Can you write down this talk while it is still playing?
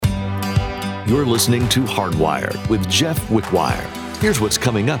You're listening to Hardwired with Jeff Wickwire. Here's what's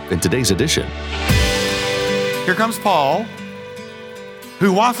coming up in today's edition. Here comes Paul,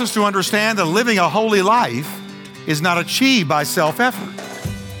 who wants us to understand that living a holy life is not achieved by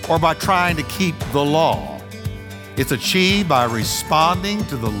self-effort or by trying to keep the law. It's achieved by responding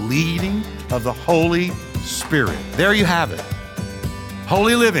to the leading of the Holy Spirit. There you have it.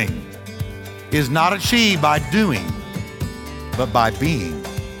 Holy living is not achieved by doing, but by being.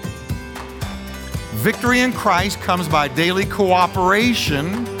 Victory in Christ comes by daily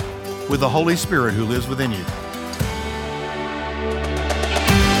cooperation with the Holy Spirit who lives within you.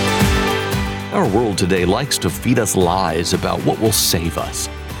 Our world today likes to feed us lies about what will save us.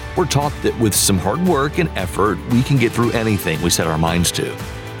 We're taught that with some hard work and effort, we can get through anything we set our minds to.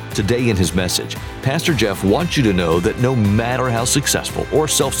 Today in his message, Pastor Jeff wants you to know that no matter how successful or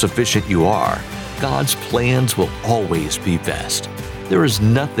self-sufficient you are, God's plans will always be best. There is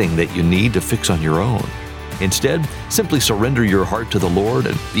nothing that you need to fix on your own. Instead, simply surrender your heart to the Lord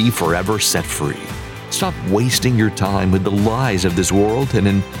and be forever set free. Stop wasting your time with the lies of this world and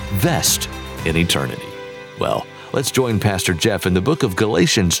invest in eternity. Well, let's join Pastor Jeff in the book of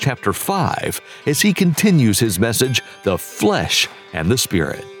Galatians chapter 5 as he continues his message, The Flesh and the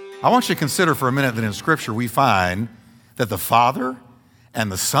Spirit. I want you to consider for a minute that in Scripture we find that the Father and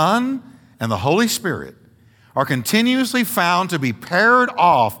the Son and the Holy Spirit are continuously found to be paired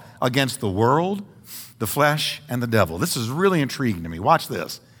off against the world, the flesh, and the devil. This is really intriguing to me. Watch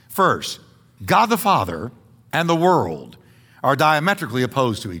this. First, God the Father and the world are diametrically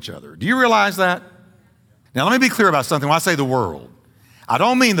opposed to each other. Do you realize that? Now, let me be clear about something. When I say the world, I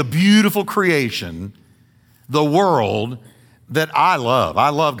don't mean the beautiful creation, the world that I love. I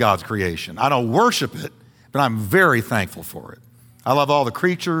love God's creation. I don't worship it, but I'm very thankful for it. I love all the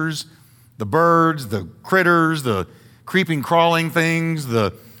creatures, the birds, the critters, the creeping, crawling things,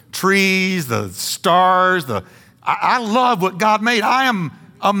 the trees, the stars. I love what God made. I am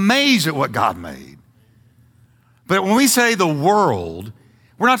amazed at what God made. But when we say the world,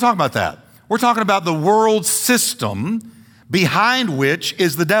 we're not talking about that. We're talking about the world system behind which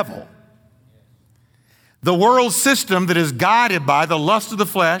is the devil. The world system that is guided by the lust of the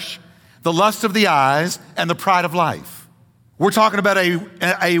flesh, the lust of the eyes, and the pride of life. We're talking about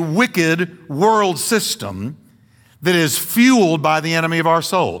a wicked world system that is fueled by the enemy of our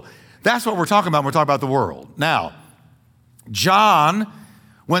soul. That's what we're talking about when we're talking about the world. Now, John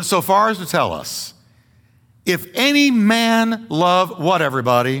went so far as to tell us, if any man love what,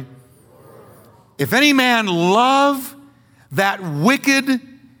 everybody? If any man love that wicked,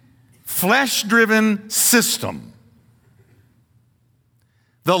 flesh-driven system,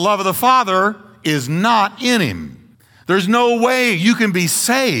 the love of the Father is not in him. There's no way you can be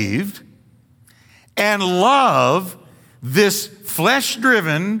saved and love this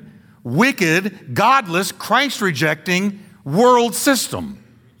flesh-driven, wicked, godless, Christ-rejecting world system.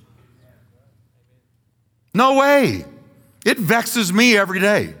 No way. It vexes me every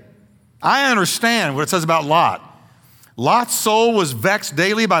day. I understand what it says about Lot. Lot's soul was vexed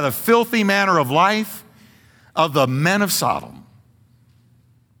daily by the filthy manner of life of the men of Sodom.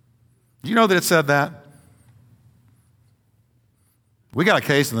 Do you know that it said that? We got a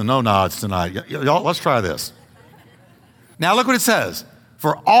case of the no-nods tonight. Y'all, let's try this. Now look what it says.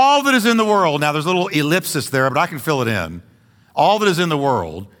 For all that is in the world, now there's a little ellipsis there, but I can fill it in. All that is in the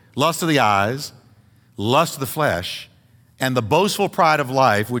world, lust of the eyes, lust of the flesh, and the boastful pride of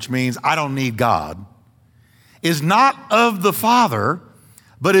life, which means I don't need God, is not of the Father,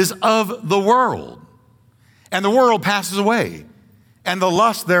 but is of the world. And the world passes away, and the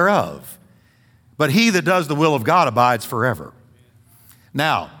lust thereof. But he that does the will of God abides forever.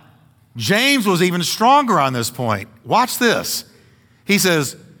 Now, James was even stronger on this point. Watch this. He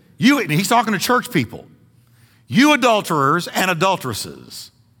says, he's talking to church people, you adulterers and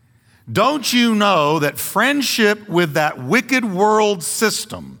adulteresses, don't you know that friendship with that wicked world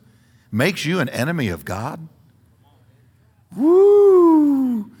system makes you an enemy of God?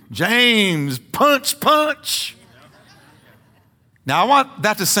 Woo! James, punch, punch. Now, I want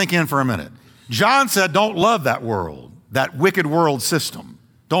that to sink in for a minute. John said, don't love that world, that wicked world system.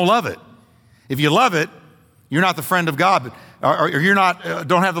 Don't love it. If you love it, you're not the friend of God, or you're not,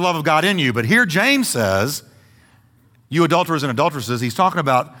 don't have the love of God in you. But here James says, you adulterers and adulteresses, he's talking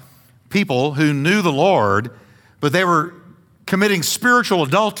about people who knew the Lord, but they were committing spiritual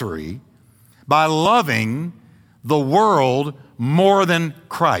adultery by loving the world more than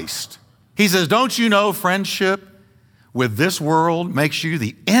Christ. He says, don't you know friendship with this world makes you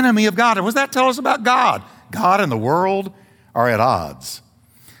the enemy of God? And what does that tell us about God? God and the world are at odds.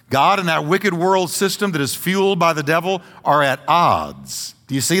 God and that wicked world system that is fueled by the devil are at odds.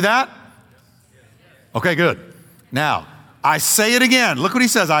 Do you see that? Okay, good. Now, I say it again. Look what he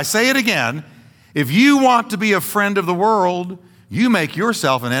says. I say it again. If you want to be a friend of the world, you make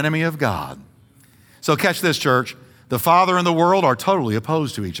yourself an enemy of God. So catch this, church. The Father and the world are totally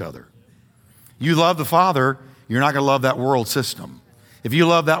opposed to each other. You love the Father, you're not going to love that world system. If you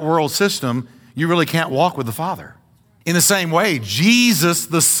love that world system, you really can't walk with the Father. In the same way, Jesus,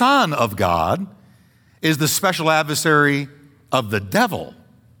 the Son of God, is the special adversary of the devil.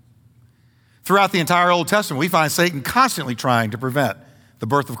 Throughout the entire Old Testament, we find Satan constantly trying to prevent the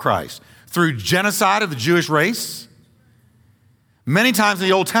birth of Christ. Through genocide of the Jewish race, many times in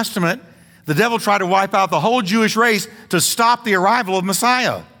the Old Testament, the devil tried to wipe out the whole Jewish race to stop the arrival of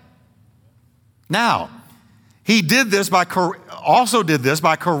Messiah. Now, he also did this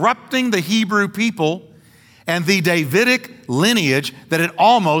by corrupting the Hebrew people and the Davidic lineage that had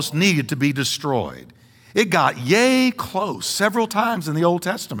almost needed to be destroyed. It got yay close several times in the Old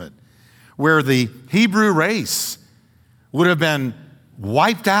Testament where the Hebrew race would have been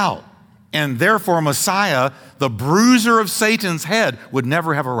wiped out, and therefore Messiah, the bruiser of Satan's head, would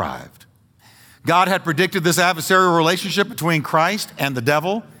never have arrived. God had predicted this adversarial relationship between Christ and the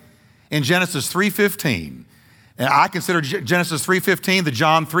devil in Genesis 3:15. And I consider Genesis 3:15 the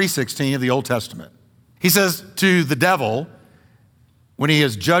John 3:16 of the Old Testament. He says to the devil, when he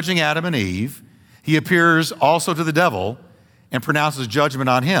is judging Adam and Eve, he appears also to the devil and pronounces judgment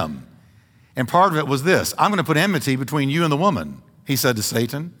on him. And part of it was this: I'm going to put enmity between you and the woman, he said to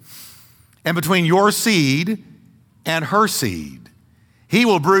Satan, and between your seed and her seed. He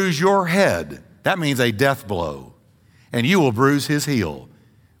will bruise your head. That means a death blow. And you will bruise his heel,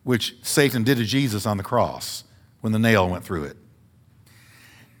 which Satan did to Jesus on the cross when the nail went through it.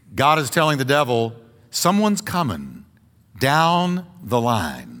 God is telling the devil, someone's coming down the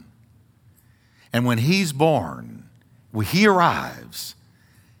line. And when he's born, when he arrives,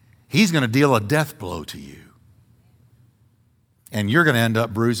 he's going to deal a death blow to you. And you're going to end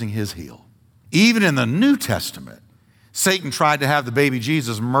up bruising his heel. Even in the New Testament, Satan tried to have the baby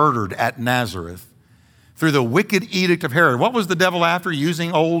Jesus murdered at Nazareth through the wicked edict of Herod. What was the devil after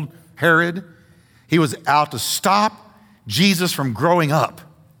using old Herod? He was out to stop Jesus from growing up.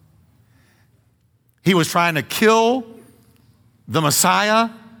 He was trying to kill the Messiah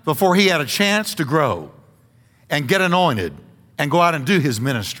before he had a chance to grow and get anointed and go out and do his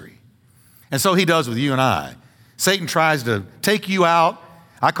ministry. And so he does with you and I. Satan tries to take you out.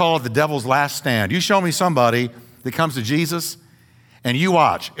 I call it the devil's last stand. You show me somebody that comes to Jesus, and you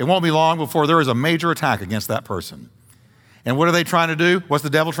watch. It won't be long before there is a major attack against that person. And what are they trying to do? What's the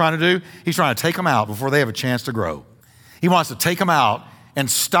devil trying to do? He's trying to take them out before they have a chance to grow. He wants to take them out and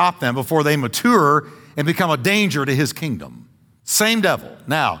stop them before they mature and become a danger to his kingdom. Same devil.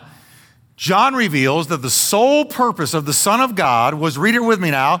 Now, John reveals that the sole purpose of the Son of God was, read it with me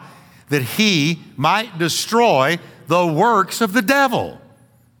now, that he might destroy the works of the devil.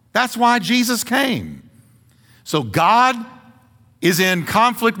 That's why Jesus came. So God is in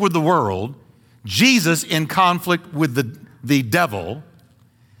conflict with the world, Jesus in conflict with the devil.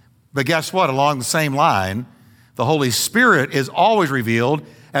 But guess what? Along the same line, the Holy Spirit is always revealed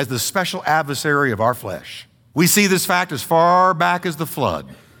as the special adversary of our flesh. We see this fact as far back as the flood.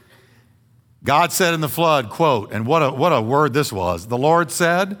 God said in the flood, quote, and what a word this was. The Lord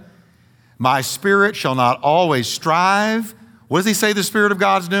said, my spirit shall not always strive. What does he say the Spirit of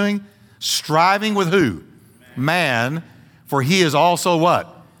God's doing? Striving with who? Man, for he is also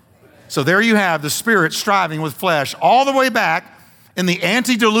what? So there you have the Spirit striving with flesh all the way back in the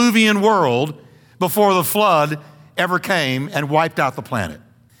antediluvian world before the flood ever came and wiped out the planet.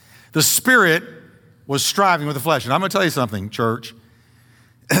 The Spirit was striving with the flesh. And I'm going to tell you something, church.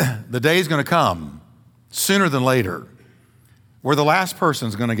 The day is going to come sooner than later where the last person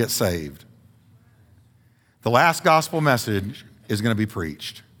is going to get saved. The last gospel message is going to be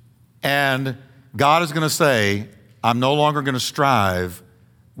preached. And God is going to say, I'm no longer going to strive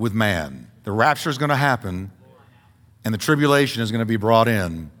with man. The rapture is going to happen, and the tribulation is going to be brought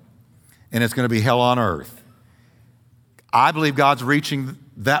in, and it's going to be hell on earth. I believe God's reaching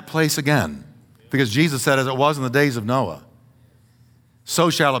that place again, because Jesus said, as it was in the days of Noah, so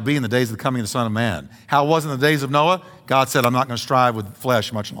shall it be in the days of the coming of the Son of Man. How it was in the days of Noah? God said, I'm not going to strive with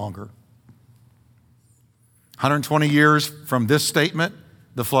flesh much longer. 120 years from this statement,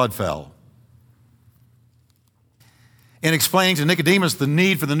 the flood fell. In explaining to Nicodemus the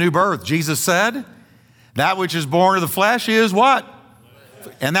need for the new birth, Jesus said, that which is born of the flesh is what?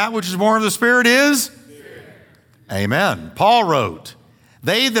 And that which is born of the Spirit is? Spirit. Amen. Paul wrote,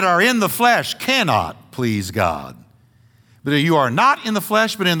 they that are in the flesh cannot please God. But you are not in the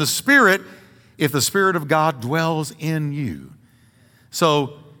flesh, but in the Spirit, if the Spirit of God dwells in you.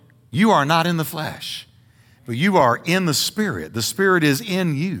 So You are not in the flesh, but you are in the Spirit. The Spirit is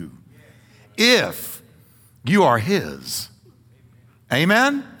in you if you are His.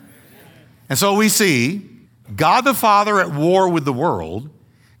 Amen? And so we see God the Father at war with the world,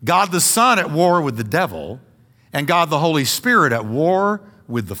 God the Son at war with the devil, and God the Holy Spirit at war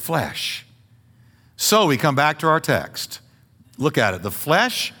with the flesh. So we come back to our text. Look at it. The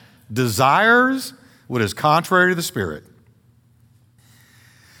flesh desires what is contrary to the Spirit.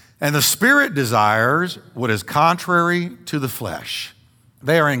 And the Spirit desires what is contrary to the flesh.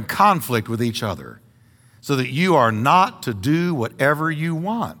 They are in conflict with each other, so that you are not to do whatever you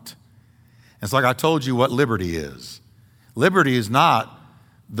want. It's like I told you what liberty is. Liberty is not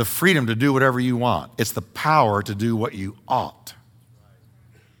the freedom to do whatever you want. It's the power to do what you ought.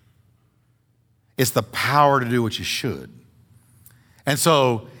 It's the power to do what you should. And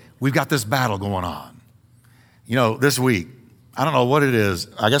so we've got this battle going on. You know, this week, I don't know what it is.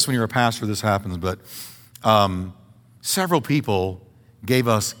 I guess when you're a pastor, this happens, but several people gave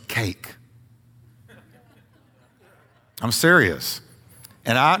us cake. I'm serious.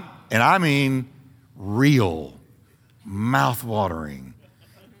 And I mean real, mouth-watering,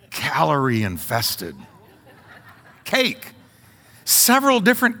 calorie-infested cake. Several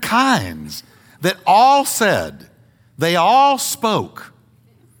different kinds that all said, they all spoke,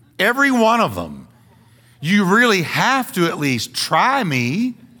 every one of them, you really have to at least try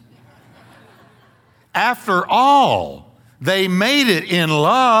me. After all, they made it in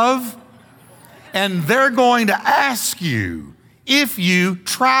love, and they're going to ask you if you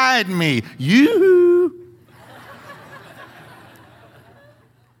tried me. You.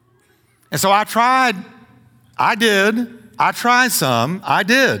 And so I tried. I did. I tried some. I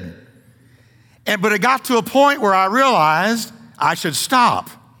did. But it got to a point where I realized I should stop.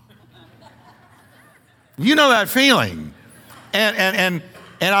 You know that feeling. And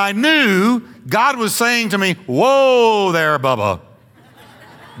I knew God was saying to me, whoa there, Bubba.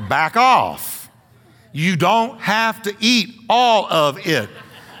 Back off. You don't have to eat all of it.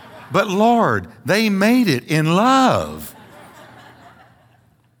 But Lord, they made it in love.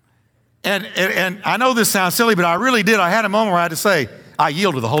 And I know this sounds silly, but I really did. I had a moment where I had to say, I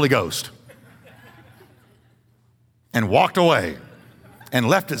yield to the Holy Ghost. And walked away and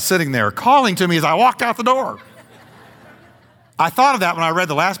left it sitting there, calling to me as I walked out the door. I thought of that when I read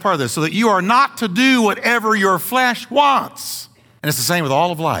the last part of this, so that you are not to do whatever your flesh wants. And it's the same with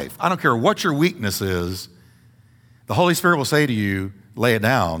all of life. I don't care what your weakness is. The Holy Spirit will say to you, lay it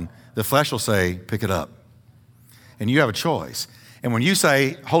down. The flesh will say, pick it up. And you have a choice. And when you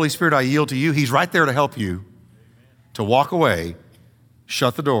say, Holy Spirit, I yield to you, He's right there to help you to walk away,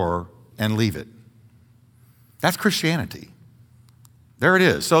 shut the door, and leave it. That's Christianity. There it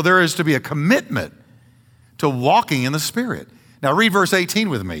is. So there is to be a commitment to walking in the Spirit. Now read verse 18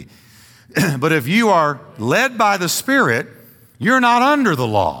 with me. But if you are led by the Spirit, you're not under the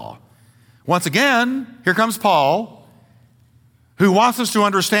law. Once again, here comes Paul, who wants us to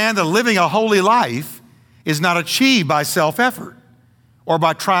understand that living a holy life is not achieved by self-effort or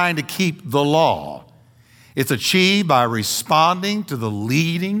by trying to keep the law. It's achieved by responding to the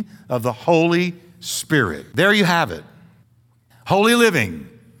leading of the Holy Spirit. There you have it. Holy living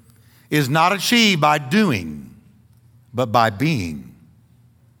is not achieved by doing, but by being.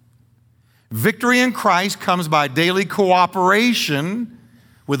 Victory in Christ comes by daily cooperation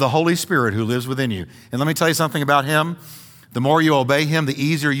with the Holy Spirit who lives within you. And let me tell you something about Him. The more you obey Him, the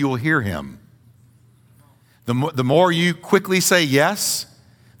easier you will hear Him. The more you quickly say yes,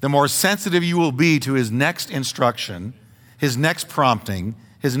 the more sensitive you will be to His next instruction, His next prompting,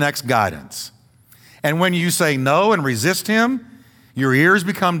 His next guidance. And when you say no and resist Him, your ears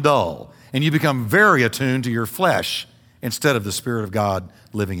become dull and you become very attuned to your flesh instead of the Spirit of God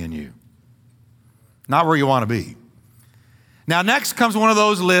living in you. Not where you want to be. Now, next comes one of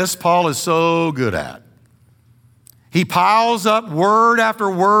those lists Paul is so good at. He piles up word after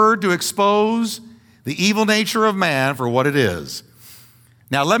word to expose the evil nature of man for what it is.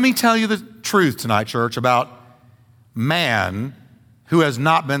 Now, let me tell you the truth tonight, church, about man who has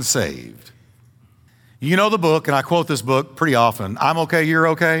not been saved. You know the book, and I quote this book pretty often, I'm okay, you're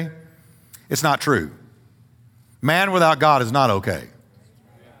okay. It's not true. Man without God is not okay.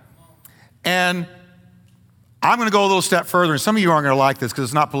 And I'm going to go a little step further, and some of you aren't going to like this because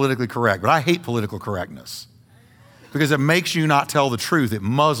it's not politically correct, but I hate political correctness because it makes you not tell the truth. It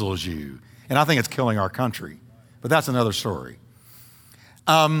muzzles you, and I think it's killing our country, but that's another story.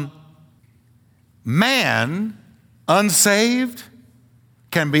 Man unsaved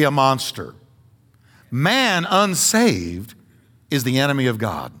can be a monster. Man unsaved is the enemy of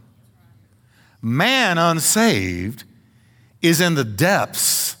God. Man unsaved is in the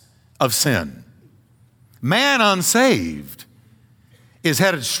depths of sin. Man unsaved is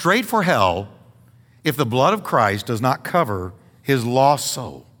headed straight for hell if the blood of Christ does not cover his lost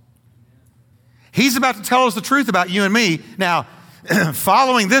soul. He's about to tell us the truth about you and me. Now,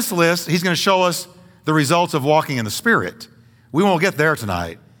 following this list, he's going to show us the results of walking in the Spirit. We won't get there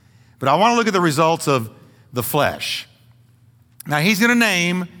tonight, but I want to look at the results of the flesh. Now, he's going to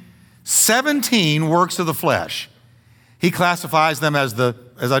name 17 works of the flesh. He classifies them as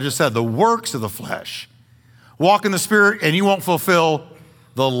I just said, the works of the flesh. Walk in the Spirit and you won't fulfill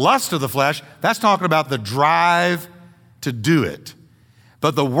the lust of the flesh. That's talking about the drive to do it.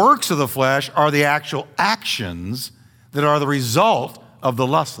 But the works of the flesh are the actual actions that are the result of the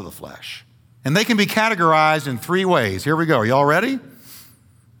lust of the flesh. And they can be categorized in 3 ways. Here we go. Are y'all ready?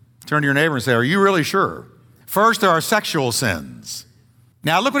 Turn to your neighbor and say, are you really sure? First, there are sexual sins.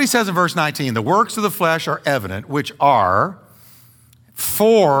 Now, look what he says in verse 19. The works of the flesh are evident, which are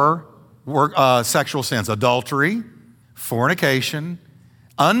 4 sexual sins: adultery, fornication,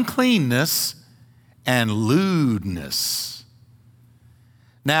 uncleanness, and lewdness.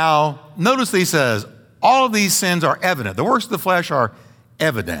 Now, notice that he says, all of these sins are evident. The works of the flesh are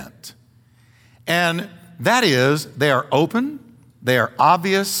evident. And that is, they are open, they are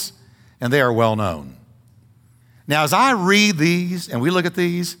obvious, and they are well known. Now, as I read these and we look at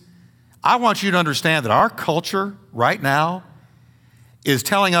these, I want you to understand that our culture right now is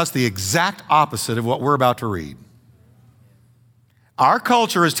telling us the exact opposite of what we're about to read. Our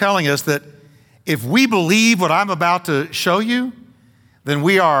culture is telling us that if we believe what I'm about to show you, then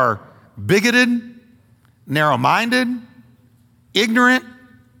we are bigoted, narrow-minded, ignorant,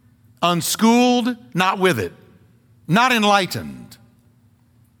 unschooled, not with it, not enlightened.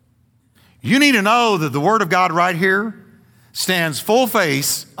 You need to know that the Word of God right here stands full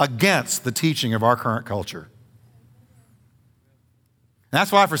face against the teaching of our current culture.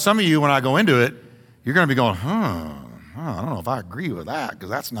 That's why for some of you, when I go into it, you're going to be going, I don't know if I agree with that, because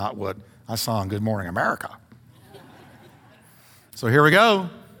that's not what I saw in Good Morning America. So here we go.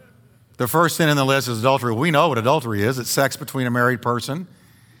 The first sin in the list is adultery. We know what adultery is. It's sex between a married person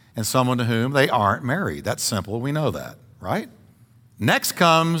and someone to whom they aren't married. That's simple. We know that, right? Next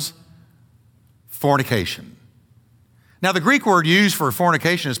comes fornication. Now, the Greek word used for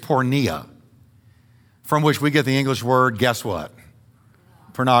fornication is porneia, from which we get the English word, guess what?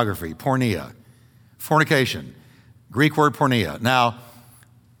 Pornography, porneia. Fornication, Greek word porneia. Now,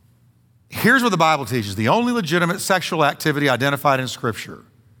 here's what the Bible teaches. The only legitimate sexual activity identified in Scripture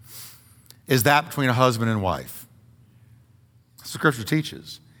is that between a husband and wife. That's what Scripture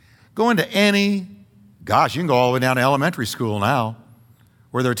teaches. Go into you can go all the way down to elementary school now,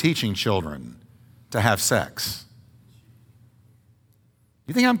 where they're teaching children to have sex.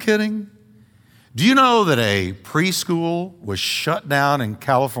 You think I'm kidding? Do you know that a preschool was shut down in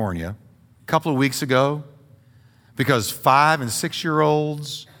California a couple of weeks ago because 5- and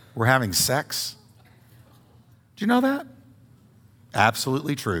 6-year-olds were having sex? Do you know that?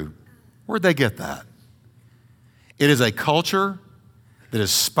 Absolutely true. Where'd they get that? It is a culture that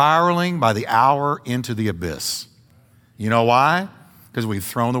is spiraling by the hour into the abyss. You know why? Because we've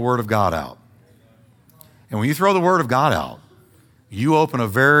thrown the Word of God out. And when you throw the Word of God out, you open a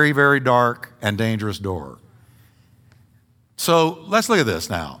very, very dark and dangerous door. So let's look at this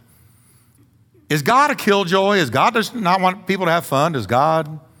now. Is God a killjoy? Does God just not want people to have fun?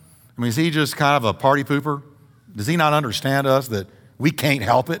 Is he just kind of a party pooper? Does he not understand us that we can't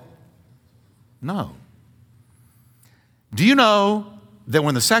help it? No. Do you know that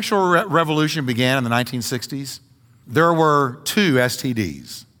when the sexual revolution began in the 1960s, there were 2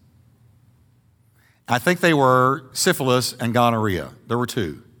 STDs? I think they were syphilis and gonorrhea. There were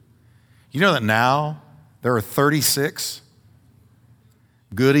 2. You know that now there are 36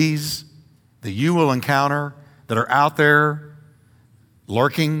 goodies that you will encounter that are out there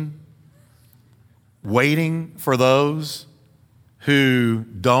lurking, waiting for those who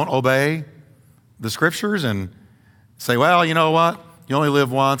don't obey the Scriptures and say, well, you know what? You only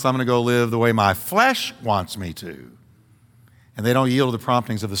live once. I'm going to go live the way my flesh wants me to. And they don't yield to the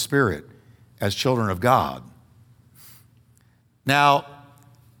promptings of the Spirit as children of God. Now,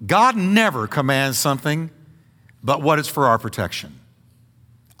 God never commands something but what is for our protection.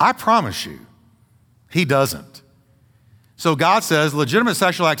 I promise you, He doesn't. So God says legitimate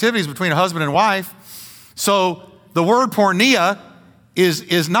sexual activities between a husband and wife. So the word porneia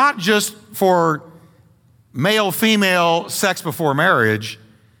is not just for male-female sex before marriage,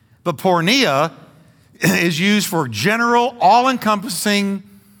 but porneia is used for general, all-encompassing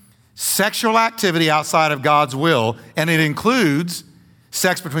sexual activity outside of God's will, and it includes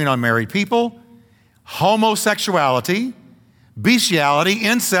sex between unmarried people, homosexuality, bestiality,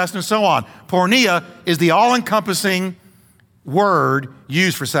 incest, and so on. Porneia is the all-encompassing word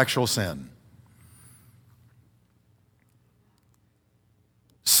used for sexual sin.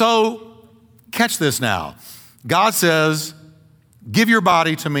 So, catch this now. God says, give your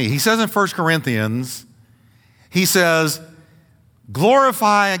body to me. He says in 1 Corinthians, he says,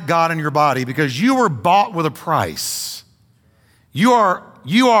 glorify God in your body because you were bought with a price. You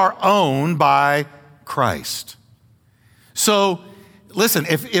are owned by Christ. So, listen,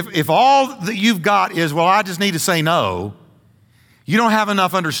 if all that you've got is, well, I just need to say no, you don't have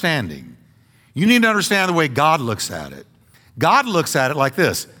enough understanding. You need to understand the way God looks at it. God looks at it like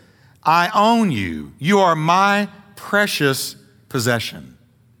this: I own you. You are my precious possession.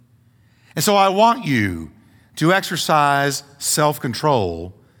 And so I want you to exercise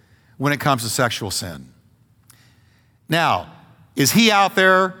self-control when it comes to sexual sin. Now, is he out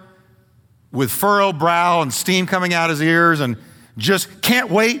there with furrowed brow and steam coming out his ears and just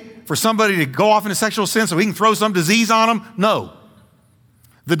can't wait for somebody to go off into sexual sin so he can throw some disease on them? No.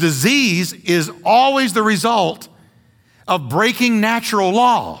 The disease is always the result of breaking natural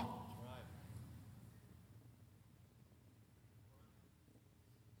law.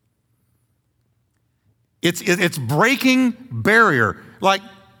 It's breaking barrier. Like,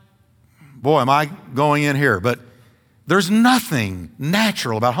 boy, am I going in here, but there's nothing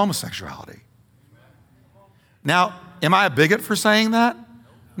natural about homosexuality. Now, am I a bigot for saying that?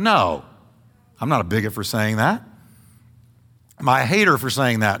 No. I'm not a bigot for saying that. Am I a hater for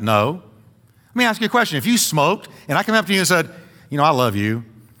saying that? No. Let me ask you a question. If you smoked and I come up to you and said, you know, I love you,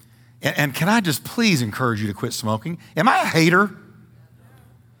 and can I just please encourage you to quit smoking? Am I a hater?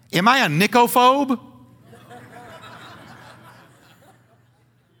 Am I a nicophobe?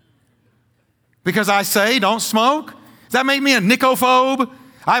 Because I say don't smoke? Does that make me a nicophobe?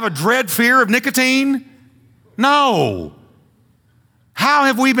 I have a dread fear of nicotine? No. How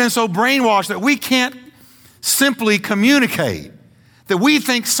have we been so brainwashed that we can't simply communicate, that we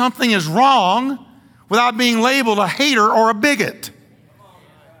think something is wrong without being labeled a hater or a bigot?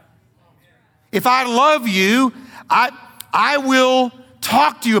 If I love you, I will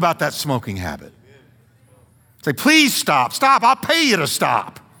talk to you about that smoking habit. Say, please stop, I'll pay you to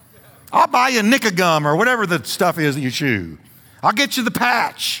stop. I'll buy you a Nicogum or whatever the stuff is that you chew. I'll get you the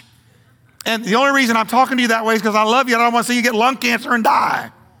patch. And the only reason I'm talking to you that way is because I love you and I don't want to see you get lung cancer and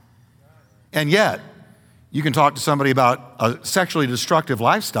die. And yet, you can talk to somebody about a sexually destructive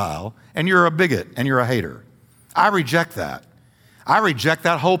lifestyle and you're a bigot and you're a hater. I reject that. I reject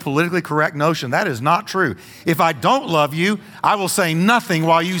that whole politically correct notion. That is not true. If I don't love you, I will say nothing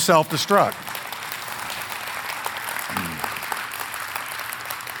while you self-destruct.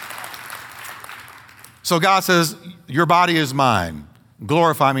 So God says, your body is mine.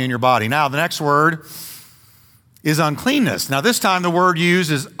 Glorify me in your body. Now, the next word is uncleanness. Now, this time the word used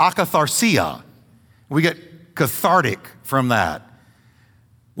is akatharsia. We get cathartic from that,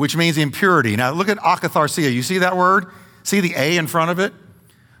 which means impurity. Now, look at akatharsia. You see that word? See the A in front of it?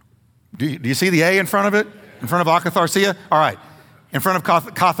 Do you see the A in front of it? In front of akatharsia? All right. In front of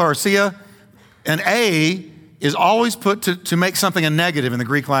katharsia, an A is always put to make something a negative in the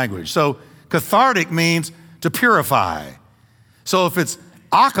Greek language. So cathartic means to purify. So if it's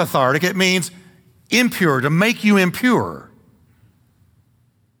akathartic, it means impure, to make you impure.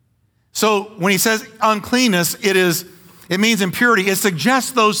 So when he says uncleanness, it means impurity. It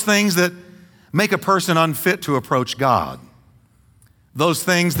suggests those things that make a person unfit to approach God. Those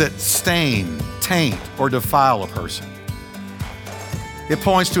things that stain, taint, or defile a person. It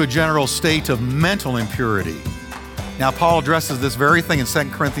points to a general state of mental impurity. Now, Paul addresses this very thing in 2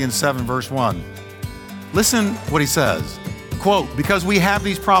 Corinthians 7, verse 1. Listen what he says. Quote, because we have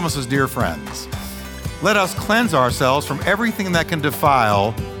these promises, dear friends, let us cleanse ourselves from everything that can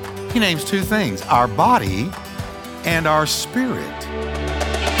defile. He names two things, our body and our spirit.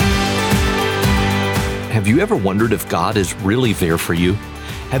 Have you ever wondered if God is really there for you?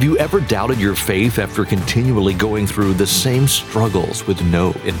 Have you ever doubted your faith after continually going through the same struggles with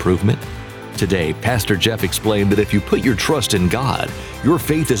no improvement? Today, Pastor Jeff explained that if you put your trust in God, your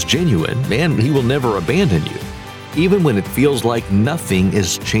faith is genuine and He will never abandon you. Even when it feels like nothing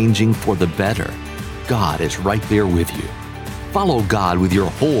is changing for the better, God is right there with you. Follow God with your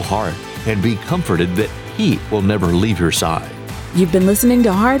whole heart and be comforted that He will never leave your side. You've been listening to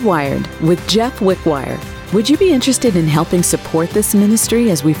Hardwired with Jeff Wickwire. Would you be interested in helping support this ministry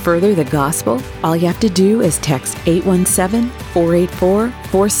as we further the gospel? All you have to do is text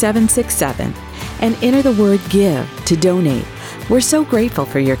 817-484-4767 and enter the word GIVE to donate. We're so grateful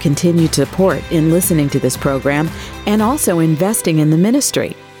for your continued support in listening to this program and also investing in the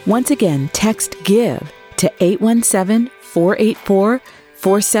ministry. Once again, text GIVE to 817-484-4767.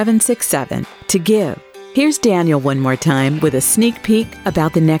 1-800-484-4767 to give. Here's Daniel one more time with a sneak peek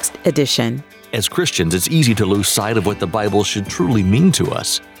about the next edition. As Christians, it's easy to lose sight of what the Bible should truly mean to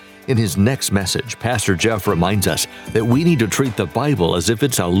us. In his next message, Pastor Jeff reminds us that we need to treat the Bible as if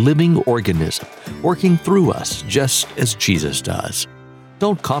it's a living organism, working through us just as Jesus does.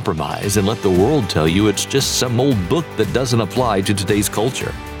 Don't compromise and let the world tell you it's just some old book that doesn't apply to today's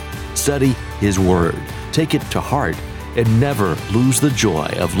culture. Study His Word, take it to heart, and never lose the joy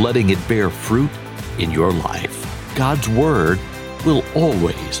of letting it bear fruit in your life. God's Word will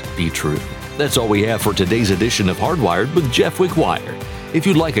always be true. That's all we have for today's edition of Hardwired with Jeff Wickwire. If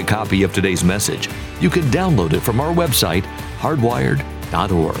you'd like a copy of today's message, you can download it from our website,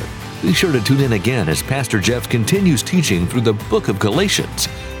 hardwired.org. Be sure to tune in again as Pastor Jeff continues teaching through the book of Galatians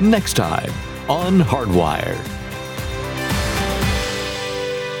next time on Hardwired.